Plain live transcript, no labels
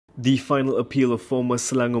The final appeal of former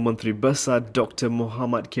Selangor menteri besar Dr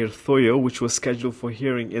Mohd Khir Toyo, which was scheduled for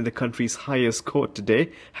hearing in the country's highest court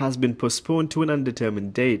today, has been postponed to an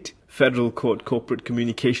undetermined date. Federal Court Corporate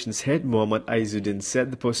Communications Head Mohd Aizuddin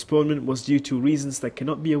said the postponement was due to reasons that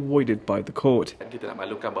cannot be avoided by the court. Kita nak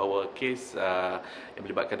maklumkan bahawa kes yang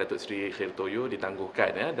melibatkan Datuk Seri Khir Toyo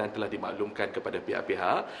ditangguhkan dan telah dimaklumkan kepada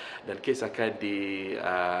pihak-pihak, dan kes akan diberikan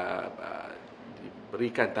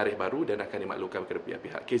tarikh baru dan akan dimaklumkan kepada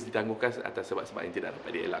pihak-pihak. Kes ditangguhkan atas sebab-sebab yang tidak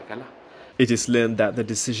dapat dielakkan. It is learned that the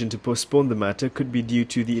decision to postpone the matter could be due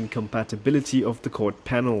to the incompatibility of the court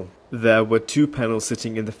panel. There were 2 panels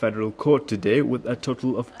sitting in the federal court today with a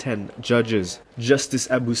total of 10 judges. Justice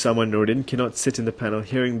Abu Saman Nordin cannot sit in the panel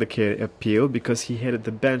hearing the Khir appeal because he headed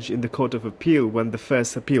the bench in the Court of Appeal when the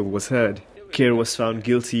first appeal was heard. Khir was found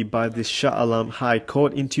guilty by the Shah Alam High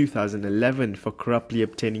Court in 2011 for corruptly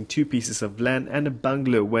obtaining 2 pieces of land and a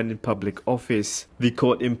bungalow when in public office. The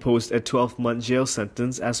court imposed a 12-month jail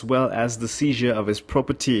sentence as well as the seizure of his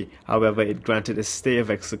property. However, it granted a stay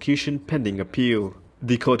of execution pending appeal.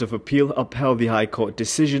 The Court of Appeal upheld the High Court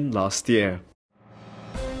decision last year.